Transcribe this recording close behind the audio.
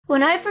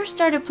When I first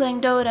started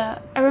playing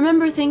Dota, I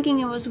remember thinking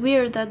it was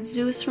weird that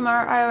Zeus from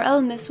our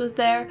IRL myths was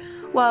there,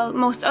 while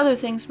most other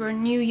things were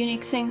new,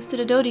 unique things to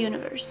the Dota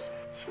universe.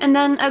 And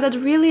then I got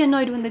really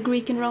annoyed when the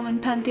Greek and Roman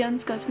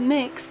pantheons got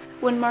mixed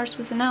when Mars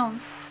was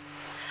announced.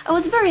 I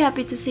was very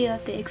happy to see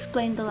that they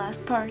explained the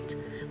last part,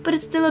 but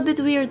it's still a bit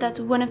weird that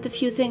one of the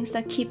few things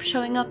that keep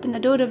showing up in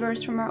the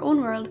Dotaverse from our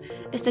own world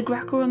is the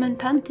Greco-Roman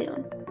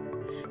pantheon.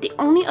 The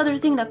only other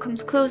thing that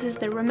comes close is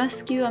the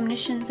Romescu,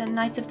 Omniscience, and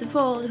Knights of the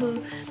Fold,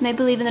 who may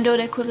believe in the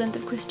Dota equivalent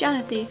of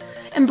Christianity,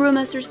 and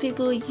Brewmaster's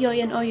people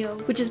Yoi and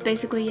Oyo, which is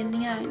basically yin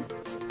and yang.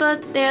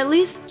 But they at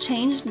least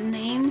changed the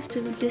names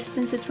to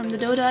distance it from the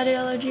Dota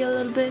ideology a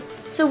little bit.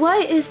 So why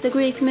is the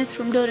Greek myth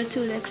from Dota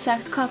 2 the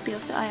exact copy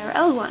of the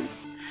IRL one?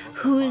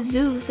 Who is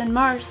Zeus and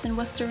Mars, and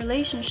what's the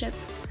relationship?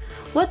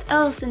 What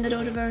else in the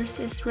Dotaverse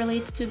is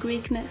related to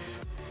Greek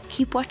myth?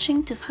 Keep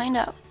watching to find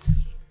out.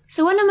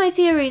 So one of my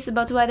theories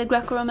about why the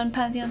Greco-Roman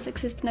pantheons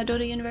exist in the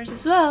Dota universe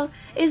as well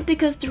is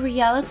because the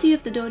reality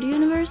of the Dota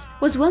universe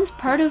was once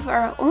part of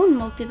our own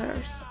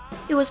multiverse.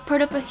 It was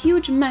part of a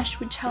huge mesh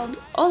which held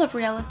all of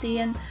reality,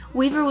 and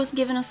Weaver was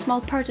given a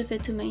small part of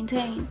it to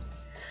maintain.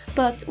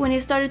 But when he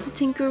started to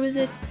tinker with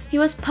it, he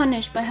was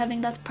punished by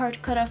having that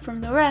part cut off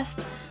from the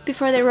rest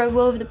before they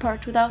rewove the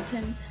part without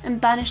him and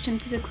banished him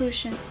to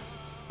seclusion.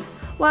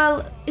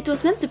 While it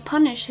was meant to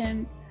punish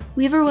him,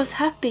 Weaver was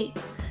happy,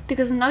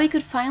 because now he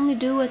could finally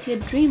do what he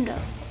had dreamed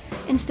of.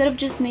 Instead of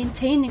just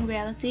maintaining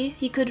reality,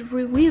 he could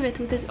reweave it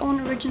with his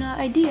own original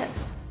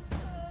ideas.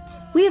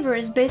 Weaver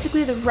is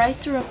basically the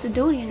writer of the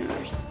Dota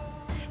universe.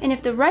 And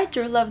if the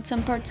writer loved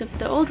some parts of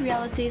the old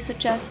reality,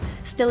 such as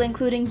still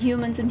including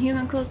humans and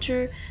human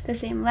culture, the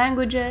same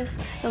languages,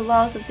 the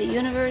laws of the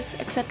universe,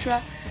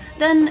 etc.,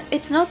 then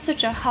it's not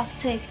such a hot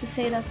take to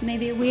say that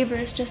maybe Weaver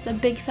is just a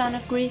big fan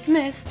of Greek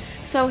myth,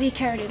 so he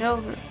carried it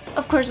over.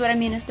 Of course, what I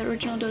mean is the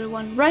original Dota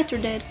 1 writer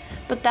did,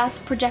 but that's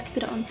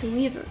projected onto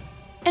Weaver,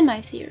 in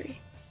my theory.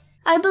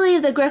 I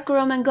believe the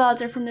Greco-Roman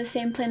gods are from the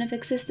same plane of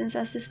existence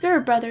as the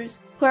Spirit Brothers,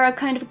 who are a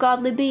kind of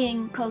godly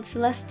being called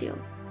Celestial.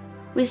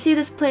 We see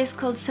this place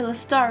called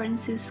Celestar in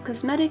Zeus'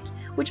 cosmetic,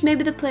 which may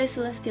be the place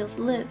Celestials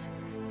live.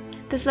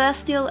 The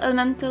Celestial,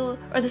 Elemental,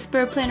 or the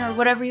Spirit Plane, or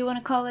whatever you want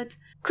to call it,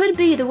 could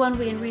be the one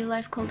we in real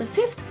life call the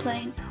Fifth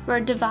Plane, where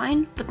a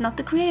divine, but not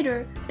the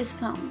creator, is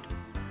found.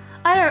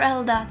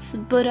 IRL, that's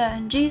Buddha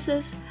and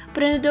Jesus,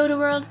 but in the Dota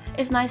world,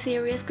 if my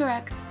theory is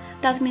correct,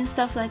 that means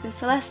stuff like the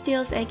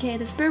Celestials, aka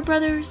the Spirit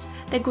Brothers,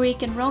 the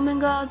Greek and Roman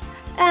gods,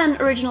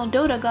 and original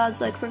Dota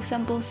gods like, for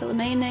example,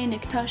 Salamene,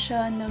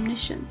 Niktasha, and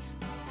Omniscience.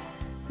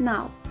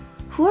 Now,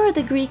 who are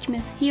the Greek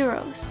myth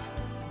heroes?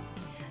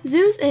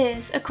 Zeus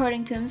is,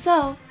 according to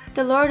himself,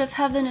 the Lord of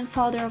Heaven and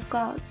Father of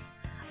gods.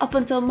 Up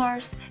until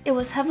Mars, it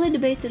was heavily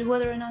debated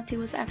whether or not he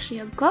was actually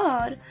a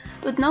god,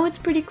 but now it's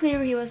pretty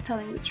clear he was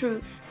telling the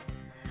truth.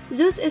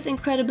 Zeus is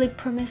incredibly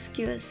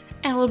promiscuous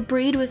and will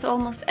breed with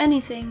almost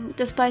anything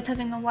despite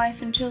having a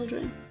wife and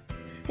children.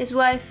 His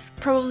wife,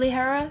 probably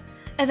Hera,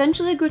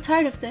 eventually grew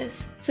tired of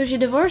this, so she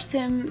divorced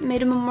him,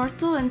 made him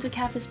immortal, and took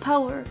half his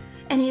power,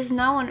 and he is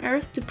now on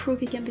Earth to prove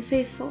he can be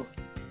faithful.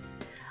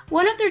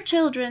 One of their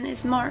children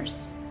is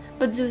Mars,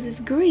 but Zeus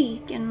is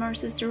Greek and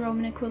Mars is the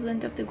Roman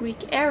equivalent of the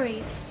Greek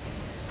Ares.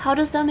 How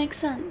does that make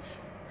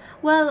sense?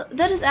 Well,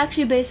 that is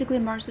actually basically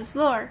Mars'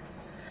 lore.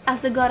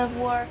 As the god of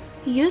war,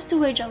 he used to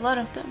wage a lot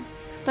of them,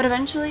 but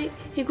eventually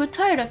he grew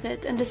tired of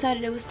it and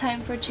decided it was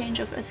time for a change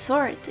of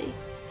authority.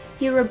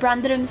 He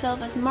rebranded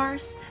himself as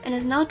Mars and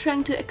is now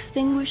trying to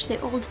extinguish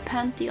the old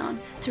pantheon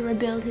to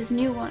rebuild his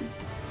new one.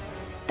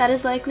 That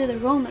is likely the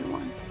Roman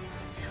one.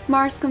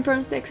 Mars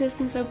confirms the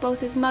existence of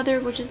both his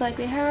mother, which is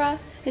likely Hera,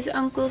 his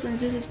uncles and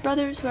Zeus'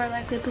 brothers, who are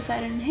likely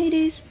Poseidon and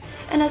Hades,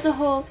 and as a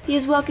whole, he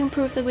is walking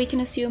proof that we can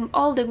assume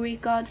all the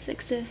Greek gods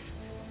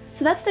exist.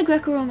 So that's the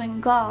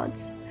Greco-Roman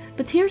gods.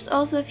 But here's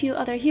also a few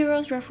other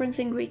heroes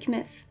referencing Greek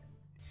myth.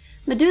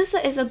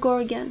 Medusa is a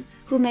Gorgon,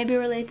 who may be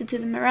related to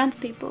the Meranth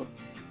people,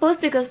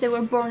 both because they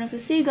were born of a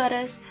sea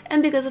goddess,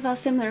 and because of how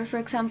similar, for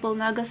example,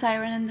 Naga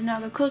Siren and the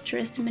Naga culture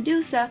is to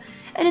Medusa,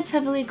 and it's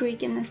heavily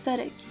Greek in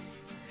aesthetic.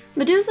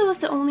 Medusa was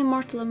the only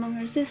mortal among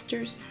her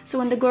sisters, so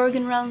when the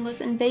Gorgon realm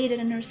was invaded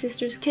and her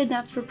sisters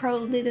kidnapped for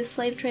probably the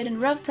slave trade in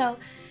Revtal,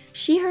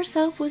 she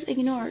herself was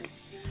ignored.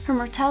 Her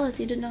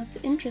mortality did not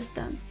interest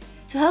them.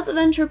 To help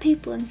avenge her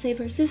people and save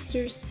her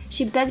sisters,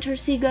 she begged her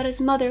sea goddess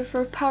mother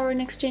for power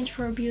in exchange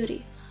for her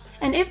beauty.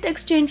 And if the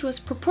exchange was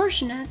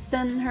proportionate,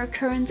 then her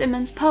current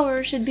immense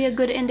power should be a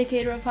good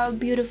indicator of how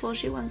beautiful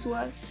she once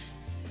was.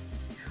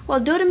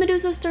 While Dota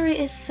Medusa's story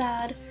is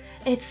sad,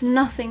 it's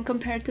nothing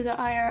compared to the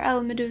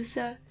IRL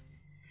Medusa.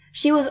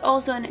 She was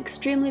also an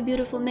extremely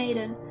beautiful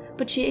maiden,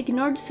 but she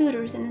ignored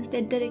suitors and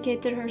instead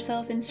dedicated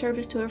herself in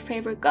service to her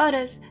favorite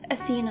goddess,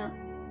 Athena.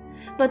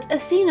 But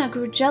Athena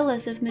grew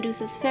jealous of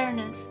Medusa's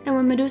fairness, and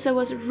when Medusa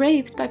was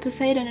raped by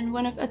Poseidon in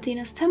one of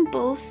Athena's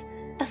temples,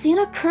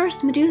 Athena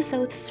cursed Medusa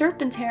with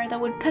serpent hair that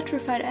would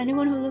petrify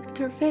anyone who looked at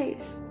her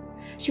face.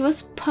 She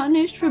was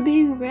punished for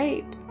being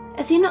raped.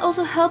 Athena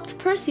also helped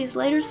Perseus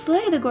later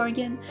slay the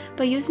Gorgon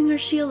by using her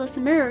shield as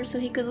a mirror so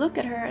he could look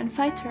at her and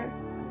fight her.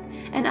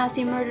 And as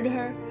he murdered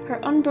her,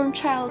 her unborn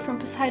child from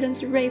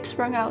Poseidon's rape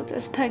sprung out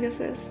as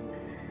Pegasus.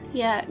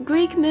 Yeah,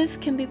 Greek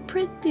myth can be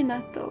pretty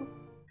metal.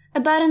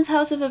 Abaddon's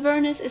House of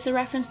Avernus is a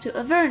reference to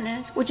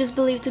Avernus, which is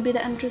believed to be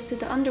the entrance to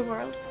the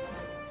underworld.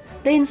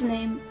 Bane's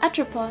name,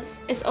 Atropos,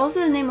 is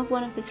also the name of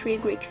one of the 3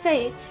 Greek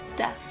fates,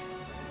 death.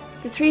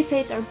 The 3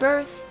 fates are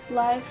birth,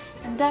 life,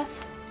 and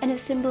death, and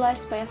is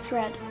symbolized by a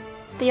thread.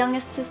 The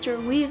youngest sister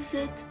weaves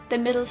it, the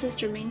middle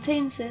sister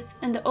maintains it,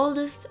 and the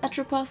oldest,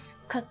 Atropos,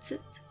 cuts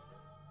it.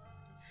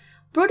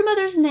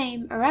 Broodmother's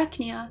name,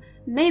 Arachnia,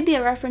 may be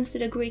a reference to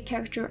the Greek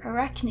character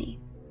Arachne.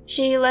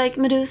 She, like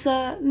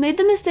Medusa, made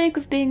the mistake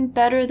of being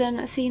better than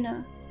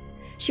Athena.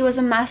 She was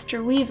a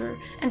master weaver,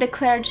 and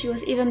declared she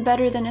was even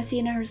better than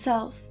Athena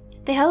herself.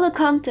 They held a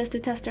contest to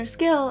test her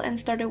skill and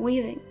started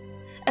weaving.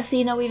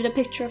 Athena weaved a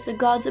picture of the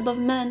gods above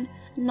men,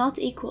 not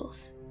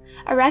equals.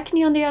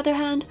 Arachne, on the other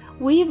hand,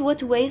 weave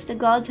what ways the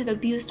gods have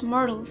abused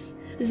mortals,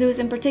 Zeus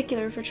in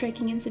particular for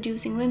tricking and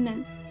seducing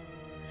women.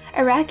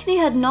 Arachne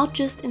had not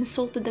just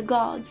insulted the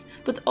gods,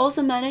 but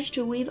also managed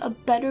to weave a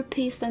better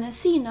piece than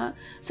Athena,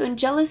 so in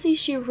jealousy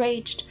she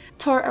raged,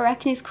 tore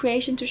Arachne's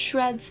creation to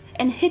shreds,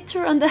 and hit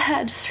her on the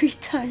head 3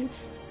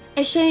 times.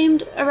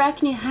 Ashamed,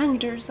 Arachne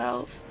hanged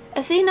herself.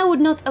 Athena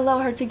would not allow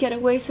her to get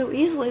away so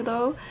easily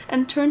though,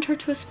 and turned her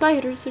to a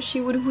spider so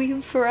she would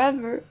weave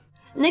forever.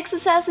 Nyx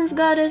assassin's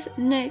goddess,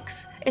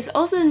 Nyx, is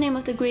also the name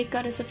of the Greek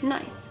goddess of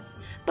night,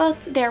 but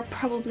they are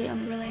probably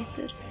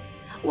unrelated.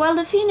 While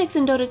the phoenix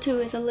in Dota 2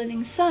 is a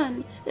living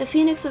sun, the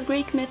phoenix of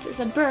Greek myth is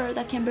a bird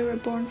that can be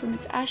reborn from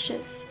its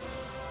ashes.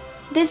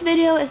 This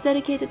video is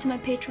dedicated to my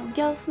patron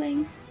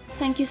Gelfling.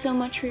 Thank you so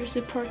much for your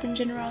support and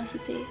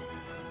generosity.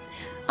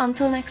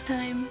 Until next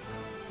time,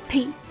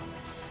 peace.